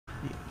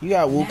You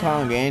got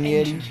Wukong and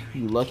Yeti?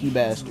 You lucky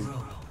bastard.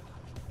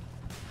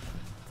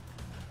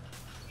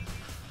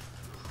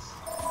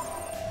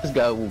 Just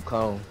got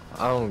Wukong.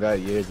 I don't got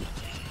Yeti.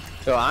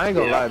 So I ain't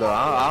gonna lie though.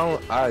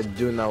 I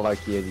do not like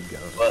Yeti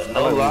gun. But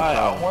no lie,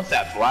 I want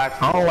that black.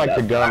 I don't like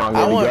the gun on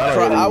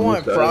Yeti. I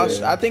want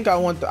Frost. I think I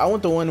want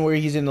the one where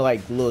he's in the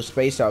like little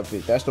space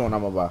outfit. That's the one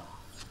I'm about.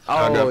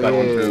 Oh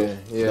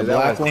yeah, the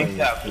black one.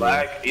 The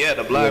black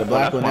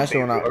one. That's the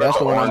one. That's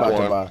the one I'm about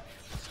to buy.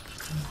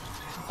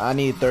 I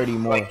need 30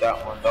 more. Like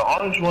that one. The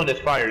orange one is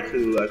fire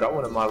too. Like I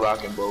wanted my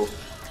rocking bow.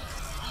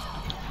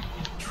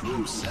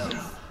 True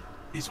self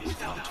is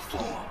without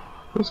flaw.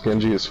 This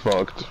Genji is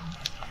fucked.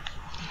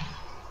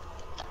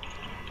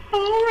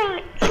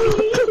 Alright.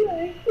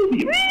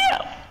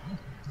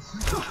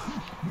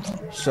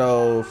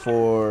 So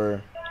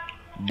for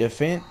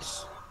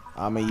defense,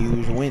 I'ma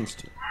use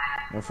Winston.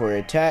 And for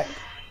attack,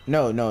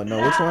 no.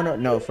 Which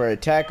one? No, for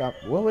attack,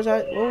 what was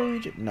that? What were we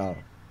just? No.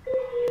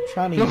 I'm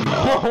trying to use.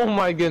 Oh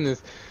my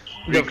goodness.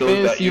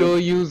 Defense, you'll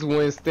use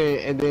Winston,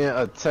 and then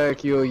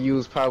attack, you'll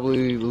use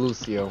probably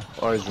Lucio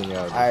or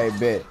Zenyatta. I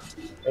bet.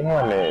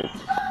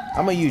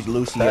 I'm gonna use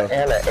Lucio.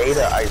 And an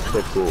Ada ice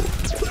pickle.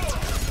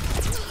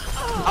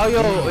 Oh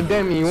yo,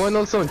 Damien, you wanna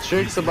know some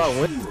tricks about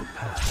Winston?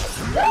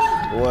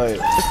 What?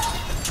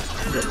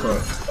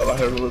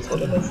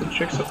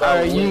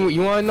 Alright,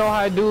 you wanna know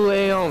how to do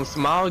a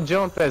smile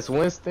jump as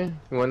Winston?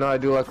 You wanna know how to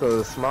do like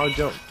a smile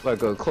jump,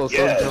 like a close up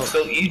jump? Yeah, it's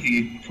so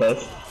easy.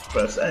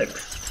 Press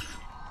X.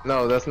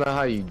 No, that's not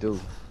how you do.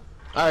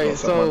 Alright,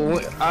 so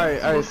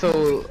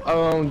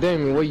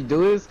Damien, what you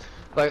do is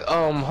like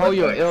hold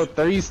your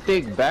L3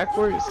 stick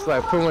backwards,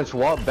 like pretty much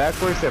walk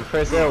backwards and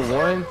press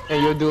L1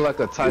 and you'll do like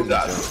a tiger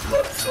jump.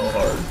 So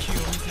hard.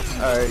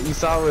 Alright, you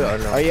saw it or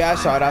no? Oh yeah, I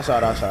saw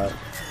it.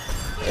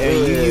 And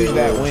you use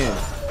that when?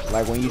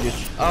 Like when you just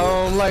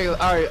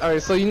alright,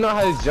 so you know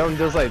how this jump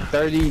does like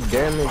 30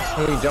 damage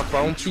when you jump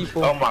on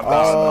people? Oh my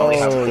god.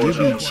 Oh, you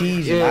be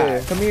cheesing.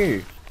 Yeah. Come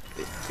here.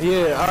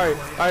 Yeah,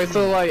 alright,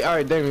 so like,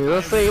 alright, Damien,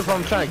 let's say if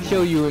I'm trying to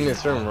kill you in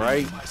this room,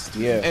 right?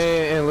 Yeah.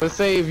 And let's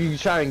say if you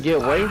try and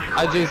get away,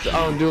 I just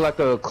do like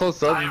a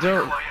close-up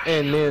jump,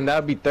 and then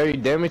that'll be 30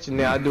 damage, and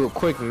then I do a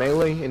quick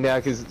melee, and then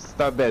I can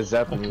start that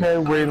zapping you.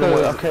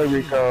 Okay,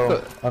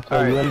 Rico.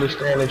 Okay, you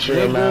understand that you're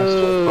a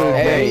master.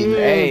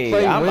 Hey,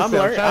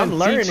 I'm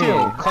learning.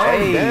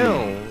 Calm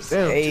down.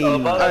 Hey.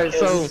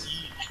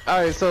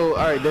 Alright,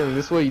 Damien,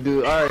 this is what you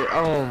do.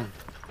 Alright,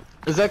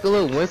 it's like a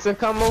little Winston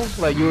combo,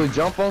 like you would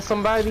jump on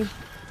somebody,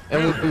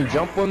 and when you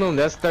jump on them,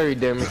 that's 30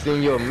 damage,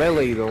 then you'll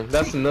melee them,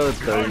 that's another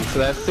 30, so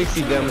that's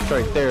 60 damage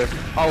right there.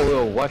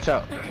 Oh, watch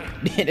out.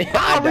 I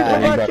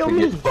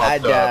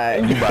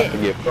died. You about to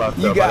get fucked up.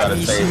 You got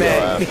me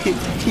smacked.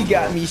 He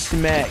got me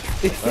smacked.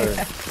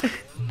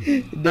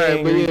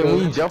 Alright, but yeah, when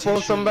you jump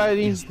on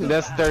somebody,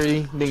 that's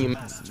 30, then you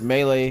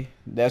melee,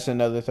 that's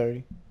another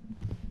 30.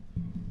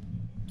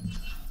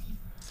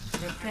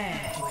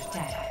 Prepare to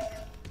attack.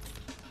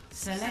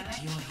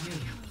 Select your hero.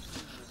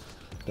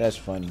 That's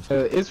funny.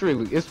 It's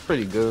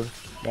pretty good.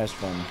 That's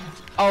funny.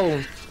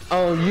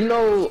 You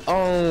know,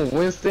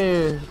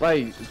 Winston,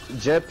 like,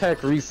 jetpack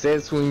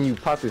resets when you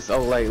pop his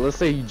ult. Like, let's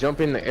say you jump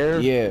in the air,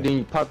 then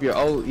you pop your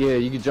ult,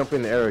 you can jump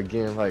in the air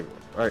again, like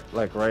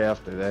right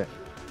after that.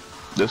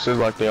 This is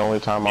like the only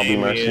time I'll be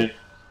Mercy.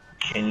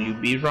 Can you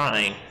be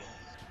Ryan?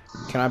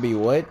 Can I be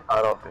what?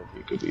 I don't think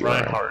you could be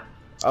Reinhardt.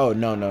 Oh,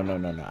 no.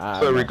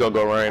 So Rico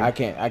go Ryan. I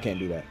can't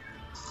do that.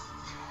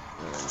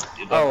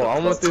 Oh, I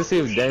want to see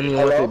if Damien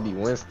wants to be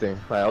Winston.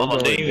 Like, hold on,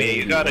 Damien,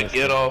 you gotta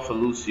get off of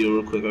Lucio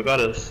real quick. I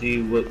gotta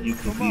see what you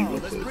can be real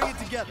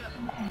quick.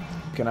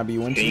 Can I be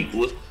Winston?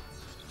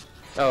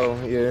 Oh,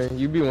 yeah,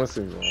 you be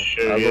Winston.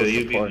 Sure, yeah,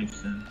 you be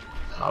Winston.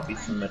 I'll be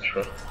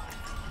Symmetra.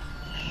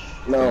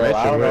 No,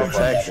 I don't know.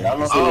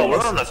 Oh, we're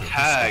on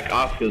attack.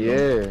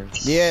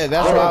 Yeah,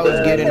 that's what I was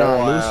getting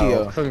on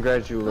Lucio.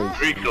 Congratulations.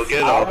 Rico,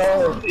 get off.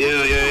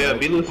 Yeah.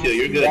 Be Lucio.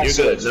 You're good.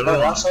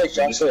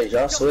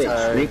 Y'all switch.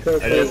 Rico, I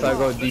guess I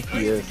go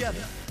DPS.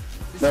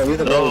 No,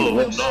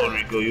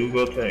 Rico, you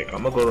go tank.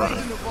 I'm gonna go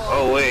Ryan.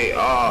 Oh wait,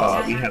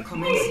 we have to.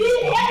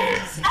 Okay.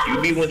 You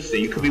be Winston.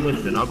 You could be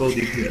Winston. I'll go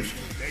DPS.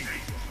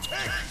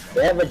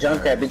 They have a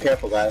Junkrat. Be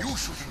careful, guys.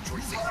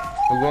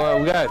 We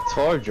got a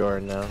Torjor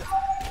now.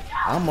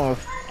 I'm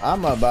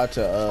about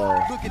to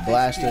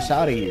blast us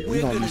out of here.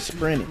 We're gonna be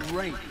sprinting.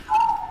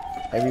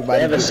 Everybody.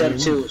 They have a Sim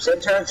 2. Sim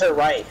turn to the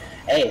right.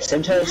 Hey,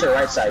 Sim turn to the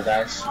right side,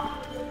 guys.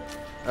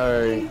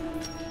 Alright.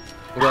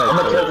 I'm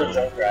gonna kill the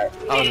Junkrat.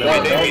 Oh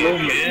no,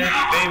 Damien,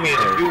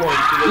 if you want,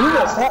 you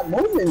can stop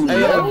moving.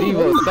 Hey, yo,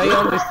 Devo, say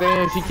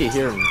understand. She can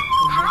hear me.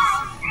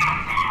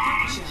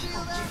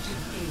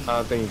 I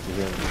don't think you can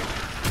hear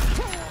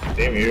me.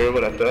 Damien, you heard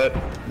what I said?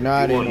 No,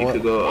 I didn't. You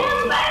could go.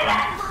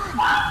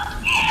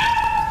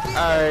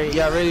 Alright,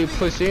 y'all ready to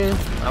push in?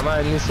 I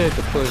might initiate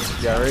the push.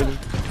 Y'all ready?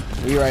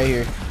 We right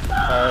here.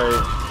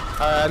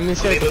 Alright,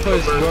 initiate the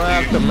push. Going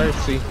after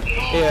Mercy.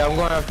 Yeah, I'm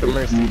going after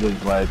Mercy. He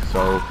was like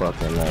so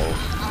fucking nice.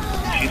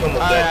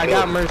 Alright, I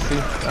got Mercy.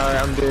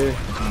 Alright, I'm dead.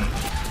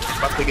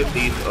 About to get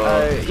these.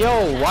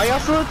 Yo, why y'all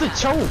still at the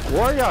choke?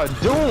 What are y'all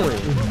doing?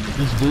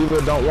 These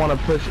diva don't want to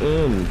push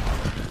in.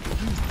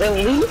 Then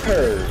leave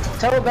her.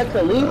 Tell Rebecca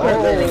to leave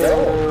her. Then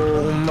go.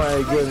 Oh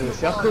my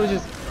goodness, y'all could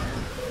just.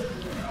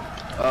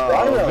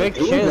 Vic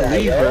do can't that,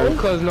 leave yo? her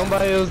because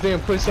nobody else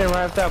didn't push in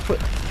right after I put.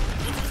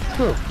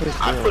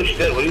 I pushed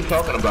in. What are you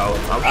talking about?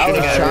 I was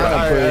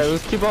trying to push.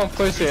 Let's keep on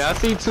pushing. I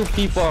see 2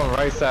 people on the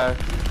right side.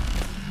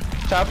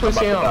 Try to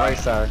push in on the right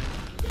side.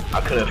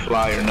 I couldn't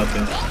fly or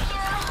nothing.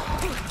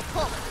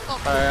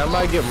 Alright, I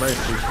might get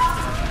mercy.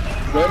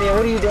 Damien,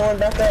 what are you doing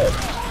back up?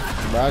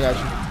 Bro, I got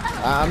you.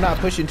 I'm not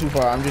pushing too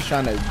far. I'm just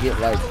trying to get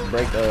like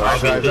break. I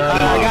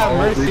got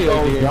mercy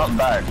over here. Jump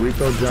back.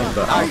 Rico jump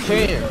back. I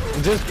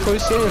can't. Just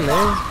push in,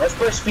 man. Let's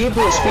push speed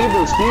boost,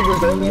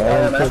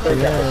 Damien.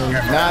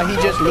 Nah, he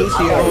just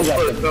Lucio.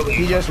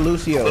 He just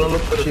Lucio.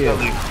 Chill.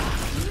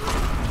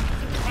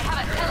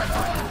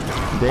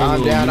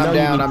 I'm down. I'm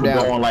down. I'm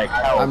down.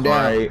 I'm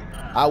down.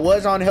 I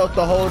was on health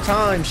the whole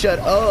time. Shut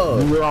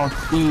up. You were on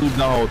speed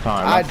the whole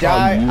time. I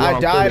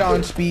died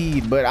on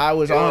speed, but I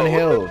was on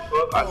health.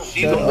 I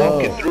see them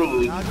walking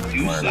through. You see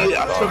it?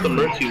 I saw the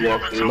mercy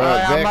walk through. Bro,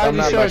 Beck, I'm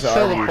not about to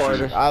argue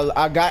with you.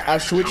 I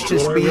switched to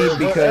speed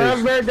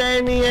because.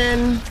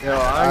 Damien. Yo,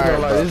 I ain't gonna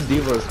lie, this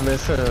diva's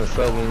missing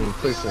herself when we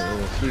pushing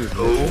in. She's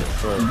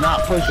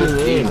Not pushing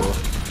in.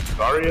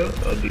 Daria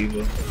or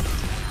Diva?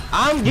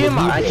 I'm getting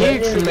my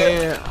kicks,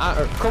 man.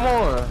 Come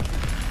on.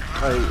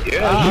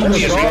 Yeah,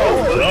 you go.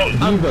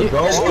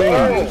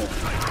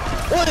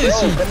 What is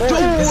she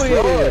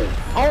doing?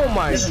 Oh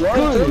my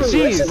goodness,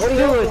 she is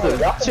still at the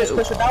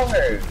push without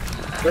her.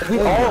 If we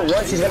all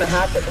run, she's gonna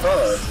have to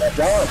come. Like,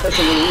 y'all are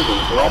pushing really easy.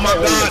 Oh my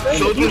god,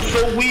 Soldier's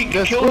so weak.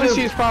 The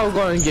Squishy's probably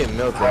going to get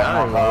melted. I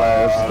ain't gonna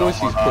lie.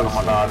 Squishy's pushing. Oh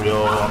my god,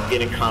 yo, I'm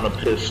getting kind of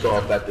pissed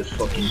off at this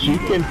fucking. She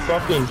can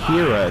fucking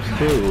hear us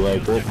too.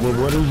 Like,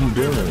 what are you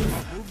doing?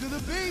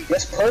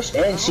 Let's push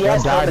in. She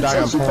has time to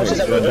she pushes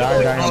up the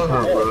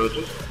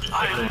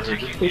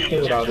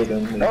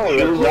No,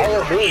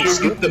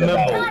 she'll get the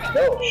memo.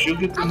 She'll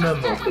get the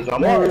memo, because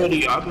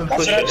I've been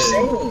pushing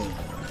in.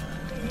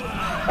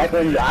 Like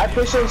when I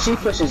push in, she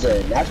pushes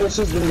in. That's what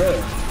she's been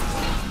doing.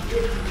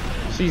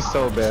 She's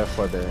so bad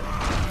for that.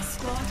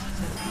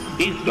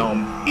 He's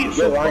dumb. He's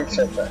so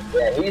fucking dumb.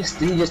 Yeah, he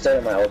just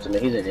started my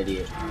ultimate. He's an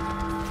idiot.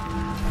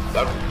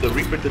 The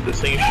Reaper did the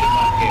same shit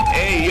last game.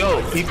 Hey,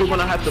 yo, people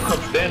gonna have to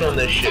come stand on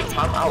this shit.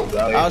 I'm out,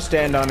 guys. I'll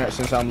stand on it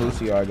since I'm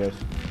Lucio, I guess.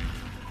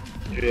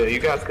 Yeah, you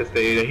guys can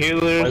stay. The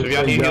healers, if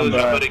y'all need healers,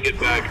 y'all better get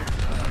back.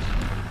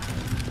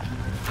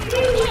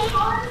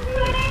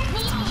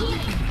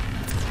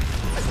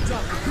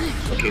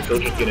 Okay,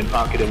 Soldier's getting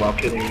pocketed while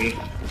killing me.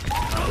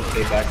 I'll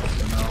stay back for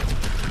now.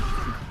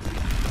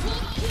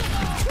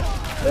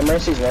 The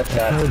Mercy's left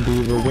that. Oh,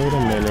 Diva, wait a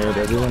minute.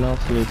 Everyone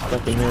else needs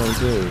fucking healing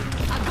too.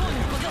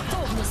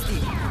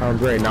 Oh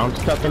great, now I'm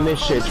stuck in this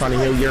shit trying to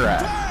heal your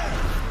ass.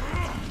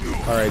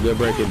 Alright, go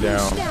break it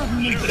down.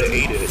 She could've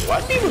ate it.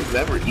 Why Divas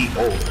never eat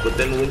ults? But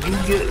then when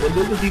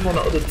there's even on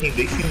the other team,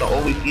 they seem to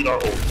always eat our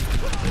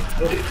ults.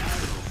 Get it.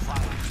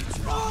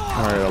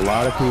 Alright, a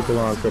lot of people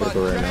are on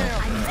critical right now.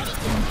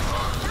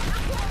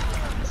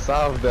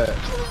 Solve that.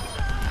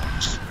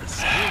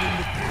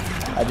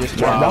 I just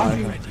turned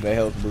on the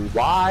health boost.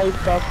 Why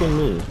fucking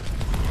me?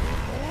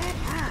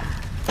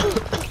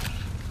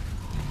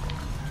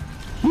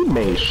 He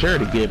made sure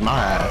to get my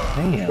ass.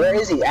 Damn. Where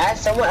is he?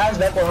 Someone asked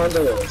back where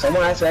Hanzo is.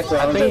 Someone asked back where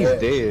Hanzo is. I think he's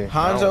dead.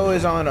 Hanzo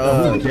is on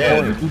He's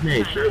dead. He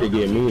made sure to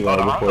get me like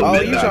before. Oh,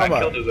 you talking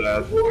about?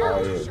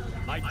 Oh,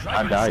 yeah.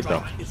 I died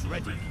though.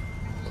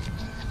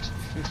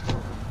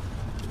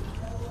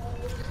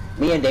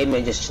 Me and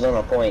Damien just chilling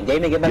on point.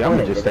 Damien, get back on I'm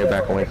it. gonna just stay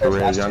back away for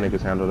real. Y'all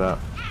niggas handle that.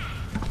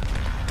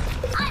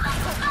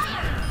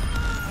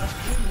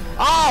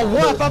 Oh,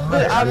 what?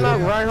 I'm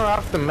not running her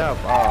off the map.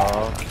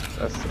 Oh,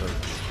 that's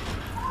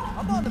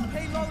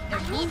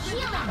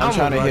I'm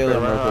trying to heal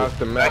him real off quick.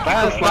 the map. I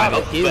had a lot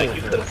of healing.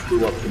 You could've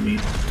flew up to me.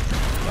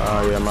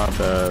 Oh yeah, my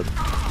bad.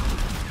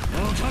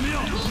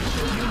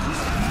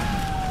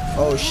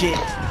 Oh shit.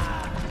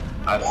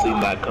 I seen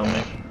that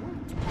coming.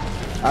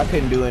 I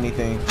couldn't do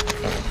anything.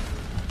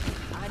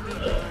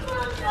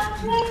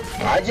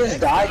 I just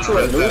died to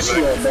a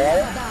Lucio,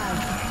 man.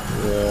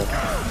 Yeah.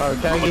 Oh,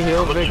 can I get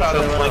healed, Vic? Right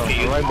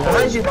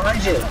Behind you.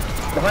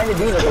 Behind the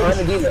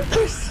diva.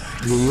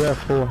 Yeah, you have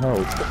full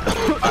health.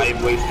 I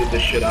wasted the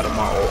shit out of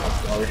my ult. I'm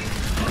sorry.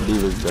 He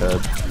was dead.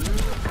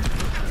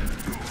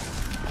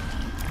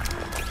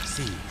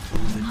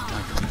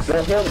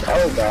 No, him.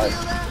 Oh god.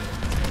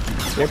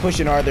 They're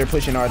pushing hard.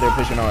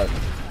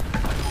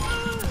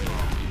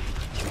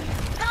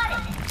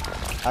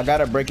 I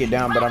gotta break it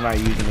down, but I'm not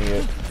using it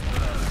yet.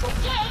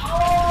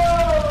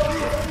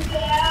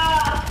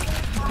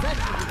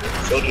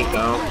 Soldier's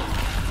down.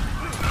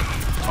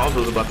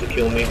 Hanzo's about to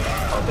kill me. I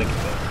don't think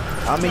so.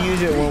 I'm gonna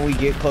use it when we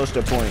get close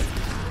to point.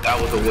 That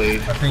was a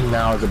waste. I think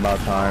now is about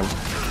time.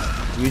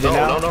 Use it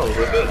now? No.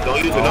 We're good. Don't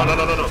use it.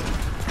 No.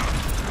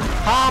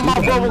 Ah, my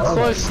brother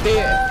clutched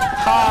it.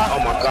 Oh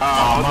my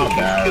god. My Hanzo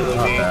bad. keeps killing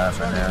My me. bad,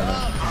 man.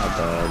 My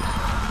bad.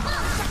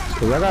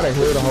 Cause I gotta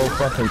heal the whole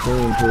fucking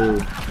team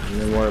too.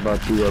 And then worry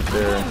about you up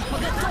there.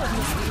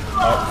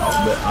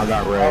 Oh, I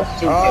got red.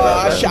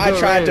 I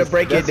tried to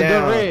break it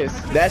down. Res.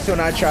 That's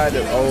when I tried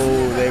to.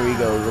 Oh, there we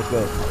go. Let's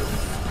go.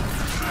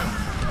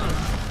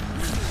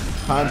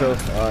 Hanzo,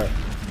 alright.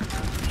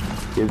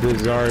 Get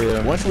this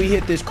Zarya. Once we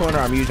hit this corner,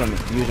 I'm using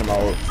my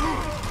ult.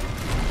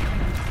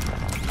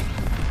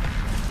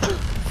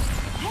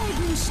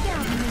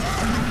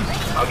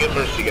 I'll get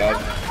Mercy, guys.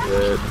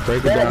 Yeah,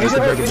 break it down. Break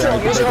it down.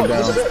 Break it down.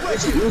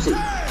 Use it.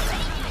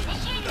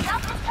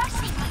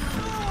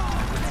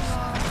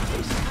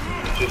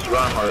 Just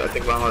Reinhardt. I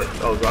think Reinhardt.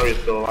 Oh, Zarya's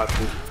still alive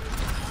too.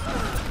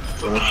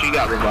 So when she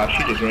got revived,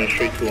 she just ran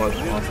straight to our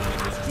spawn.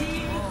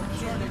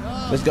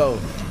 Let's go.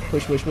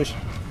 Push, push, push.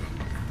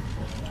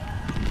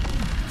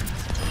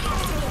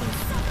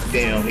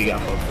 Damn, he got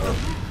fucked up.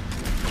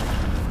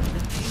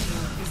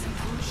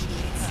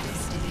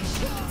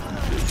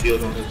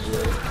 Shield on his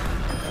way.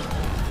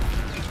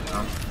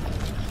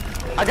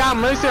 I got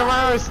Mercy and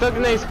Ryan stuck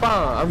in their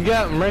spawn. I've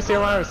got Mercy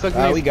and Ryan stuck in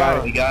their spawn. We got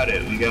it. We got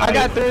it. We got it. I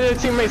got 3 of their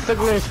teammates stuck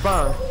in their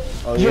spawn.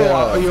 Oh, yo,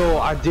 yeah. yo,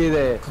 I did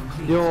that.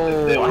 Yo,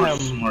 If they I were have.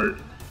 smart,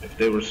 if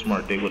they were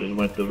smart, they would have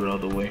went the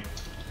other way.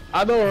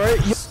 I know, right?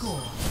 Yo,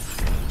 Score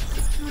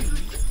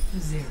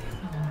 3-0.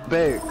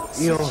 babe,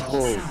 yo,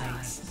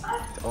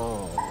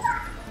 oh.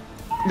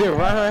 Did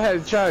Ryan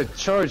had to try to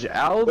charge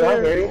out You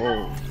don't there? hear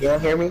me? You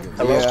don't hear me?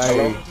 Hello? Yeah, I hear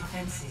Hello? you.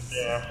 Defenses.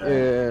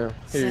 Yeah,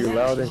 hear you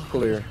loud and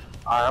clear.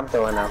 Alright, I'm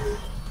throwing now.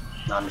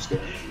 No, I'm just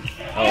kidding.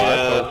 Oh,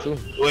 that's all too.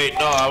 Wait,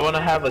 no, I want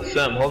to have a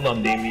sim. Hold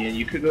on, Damien.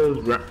 You could go.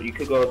 You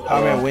could go.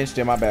 I'm in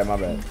Winston. My bad. My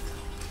bad.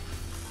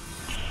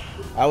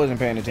 I wasn't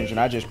paying attention.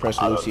 I just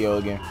pressed Lucio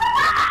again.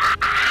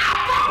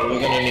 We're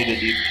gonna need a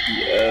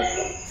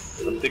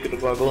DPS. I'm thinking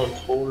about going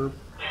forward,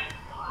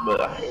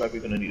 but I feel like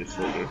we're gonna need a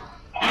soldier.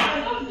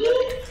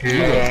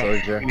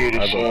 Yeah, We need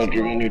a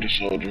soldier. We need a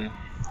soldier.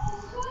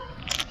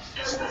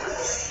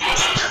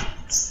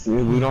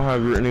 we don't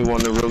have anyone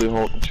to really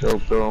hold the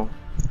choke though.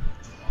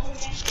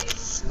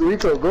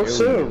 Rico, go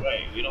soon.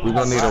 We're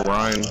gonna need a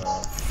Ryan.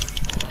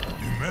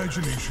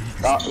 Imagination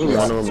is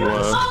One of them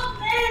left.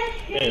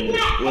 Man,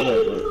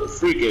 whatever.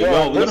 Freak it. Yo,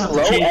 Yo, we're this gonna have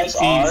low to change the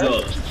teams SR.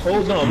 up.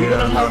 Hold on, we're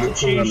gonna have to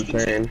change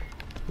the team.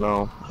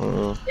 No.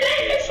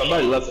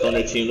 Somebody left on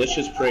their team. Let's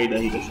just pray that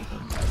he doesn't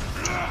come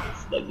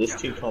back. Like this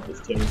team comp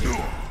is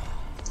terrible.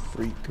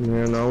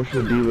 Man, I wish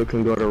the diva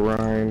can go to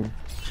Ryan.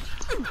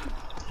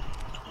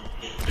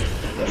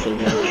 That's what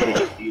we're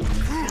gonna do.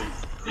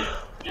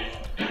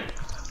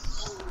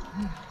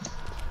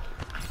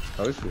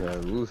 I wish we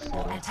had Lucy.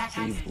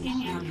 Attackers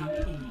incoming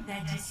in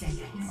 30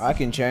 seconds. I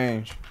can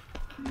change.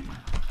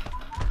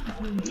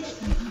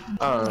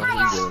 Oh,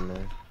 you good,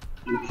 man.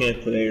 You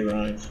can't play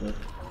Ryan, so.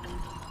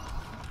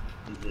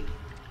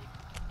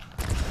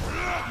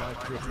 my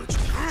privilege to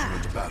enter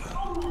into battle.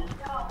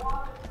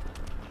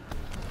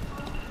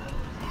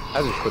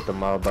 I just put the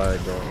mob by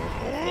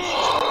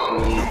going.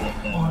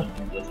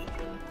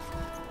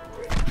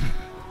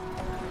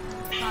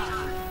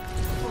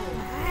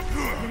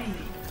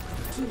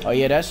 Oh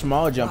yeah, that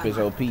small jump is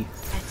OP.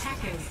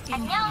 Attackers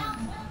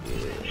incoming.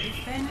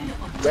 Defend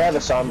objective. They have a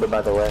Sombra,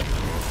 by the way.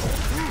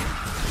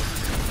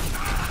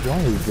 Why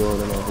is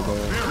Jordan over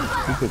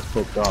there? He gets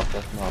booked off.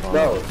 That's not on.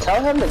 Bro,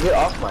 tell him to get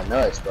off my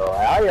nuts, bro.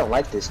 I already don't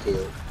like this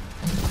kid.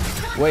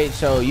 Wait,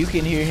 so you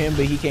can hear him,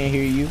 but he can't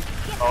hear you?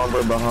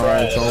 Somber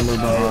behind. Somber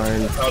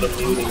behind. How the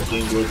muting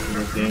thing works in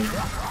this game.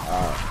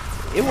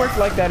 It worked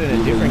like that in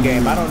a different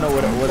game. I don't know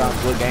what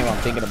game I'm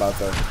thinking about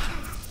though.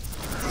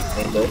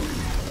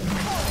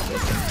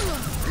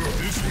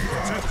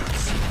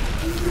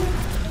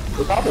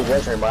 It probably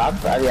was Rainbow.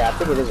 Yeah, I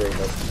think it is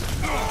Rainbow.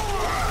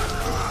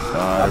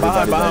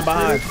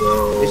 Behind.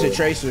 It's a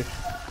tracer.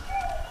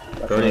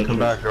 Jordan, come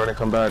back. Jordan,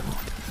 come back.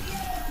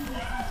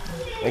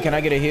 Hey, can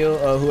I get a heal?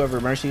 Whoever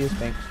Mercy is,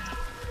 thanks.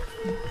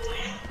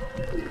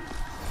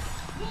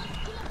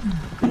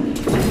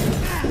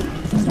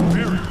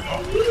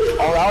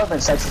 Oh, that would've been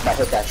sexy if I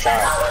hit that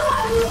shot.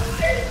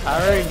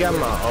 I already got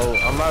my ult.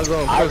 I'm not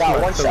gonna I push got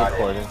my one shot.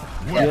 recording.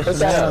 Yeah, put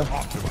that up.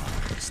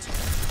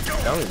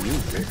 Don't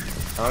use it.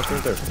 I don't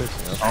think they're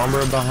pushing us.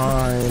 Somber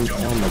behind.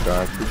 Oh my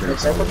god.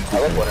 It's like a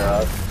teleporter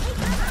up.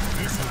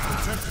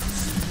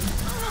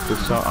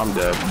 I'm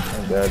dead.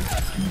 I'm dead.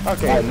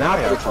 Okay, Oh, now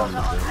y'all it's talking. I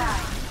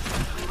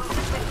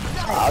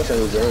was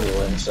gonna lose it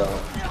anyway, so.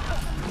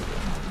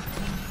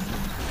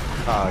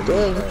 Oh,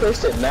 Dang, you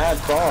placed it mad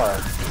far.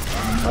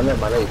 I never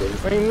mind, you did.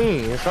 what do you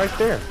mean? It's right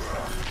there.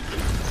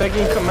 It's like you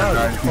can come out.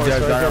 Guys, you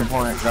guys die on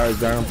point. Guys,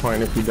 die on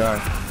point if you die.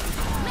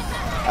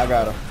 I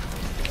got him.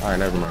 Alright,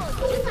 never mind.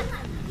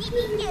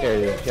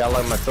 Yeah, I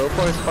like my throw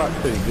point spot.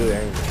 Pretty good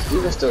angle.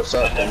 You can still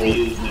suck. Never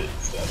used it.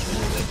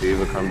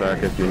 Diva, come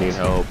back if you need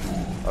help.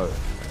 Oh.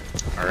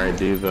 Alright,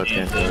 Diva,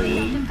 can't hear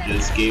you.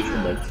 Just gave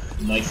him a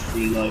nice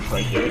free life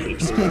right there. They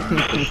pushed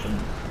him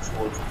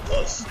towards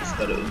us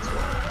instead of into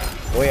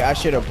us. Wait, I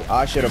should have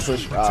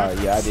pushed.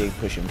 Yeah, I did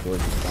push him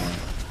towards the spawn.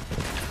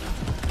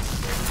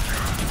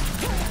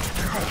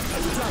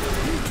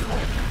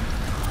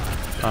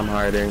 I'm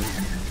hiding.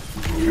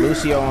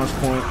 Lucio on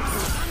point.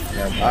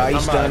 He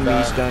stunned me,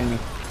 he stunned me.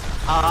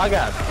 I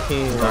got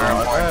pinned.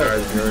 Dire point,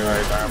 guys. You're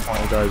right. Dire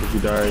point, guys. If you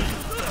die.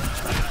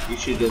 You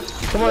should just.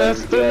 Come on,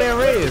 that's 3-man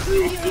race.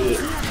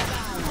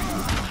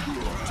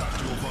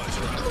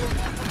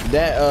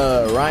 That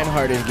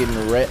Reinhardt is getting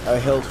a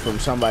health from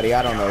somebody,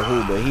 I don't know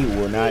who, but he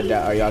will not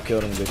die. Oh, y'all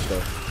killed him, good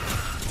stuff.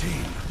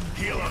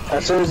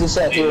 As soon as he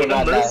said he would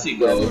not die. Mercy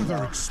go.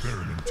 Further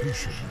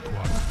experimentation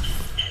required.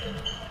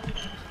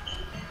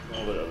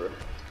 Oh, whatever.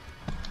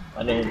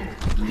 I know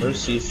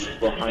Mercy's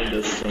behind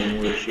us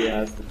somewhere. She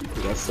has to be,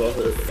 because I saw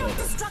her.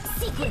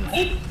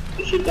 Hey,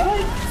 she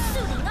died.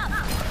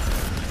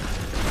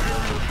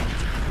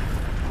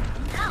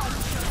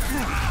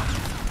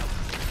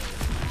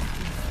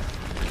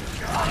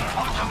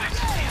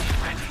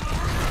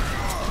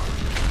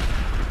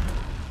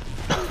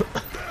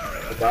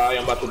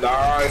 I'm about to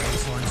die.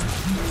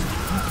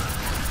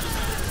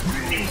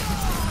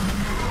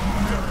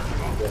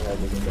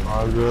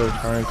 All good.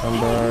 Try and come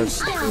back.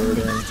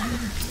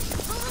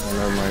 Oh,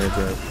 never mind. You're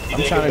dead.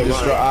 I'm trying to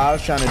destroy. I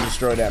was trying to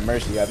destroy that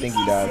Mercy. I think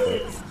he died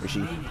though. Or she.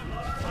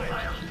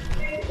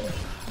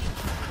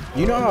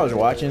 You know, I was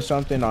watching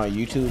something on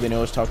YouTube and it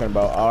was talking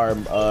about our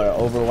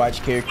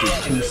Overwatch characters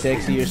too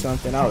sexy or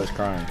something. I was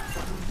crying.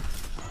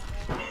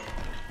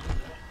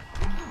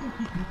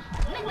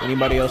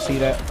 Anybody else see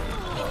that?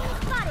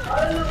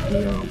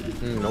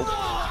 Nope.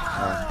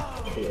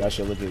 I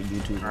should look at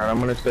YouTube. Alright, I'm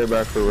gonna stay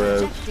back for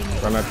res.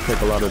 Try not to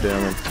take a lot of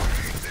damage.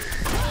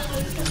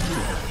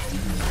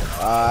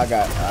 I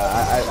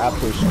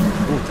pushed.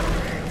 Ooh.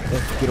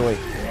 Get away.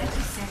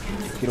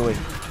 Get away.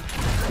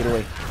 Get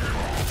away.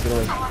 Get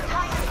away.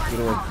 Get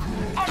away.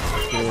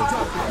 Get away.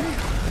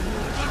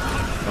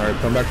 Alright,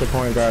 come back to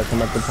point, guys. Come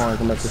back to point.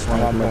 Come back to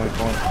point. Come back to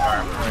point.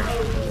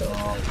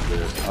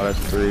 Oh, that's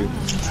 3.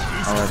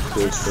 Oh, that's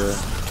 6 there.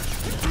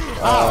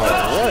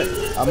 What?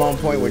 I'm on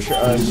point with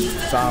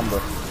Sombra.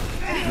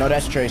 No,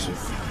 that's Tracer.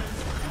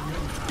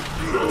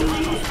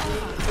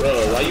 Bro,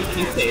 why you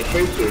keep saying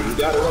Tracer? You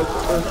got it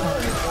right.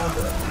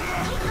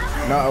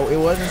 No, it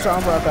wasn't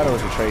Sombra. I thought it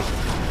was a Tracer.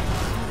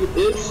 It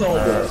is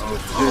Sombra.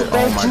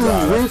 Thank my you,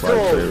 God, that's Rico.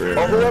 my favorite.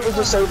 Or whoever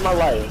just saved my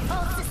life.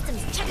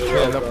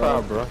 Yeah, no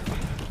problem, bro.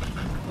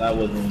 That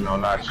wasn't. No,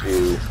 not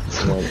you.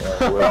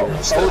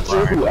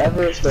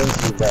 Whoever thank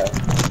you, bro.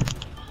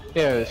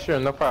 Yeah, sure,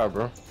 no problem,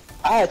 bro.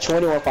 I had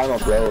 21 final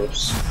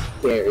blows.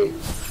 Scary.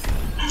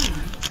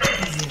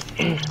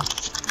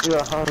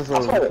 Yeah, Hanzo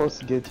was supposed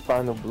to get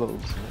final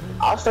blows.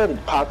 I started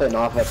popping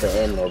off at the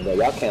end though, but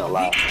y'all can't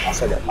lie. I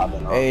started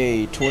popping off.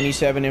 Hey,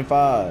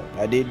 27-5.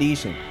 I did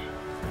decent.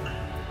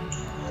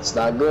 It's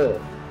not good.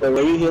 Wait,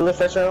 were you healing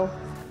first round?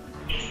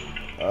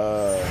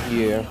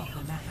 Yeah.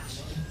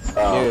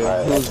 Oh, Yeah,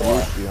 alright, he was that's why.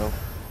 Lucio.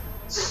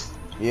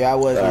 Yeah, I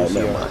was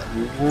Lucio.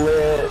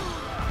 Lit.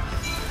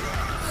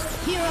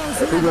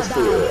 Who was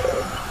good?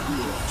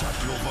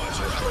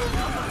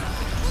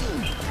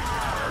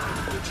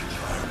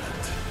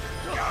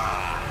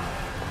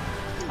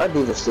 Our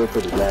diva's still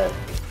pretty bad.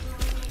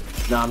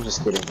 No, I'm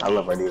just kidding. I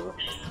love our diva.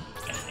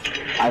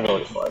 I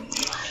voted for it.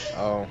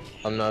 Oh,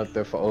 I'm not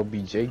there for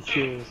OBJ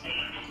kills.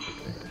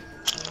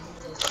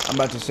 I'm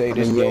about to say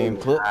this game.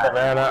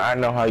 Man, I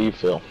know how you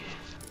feel.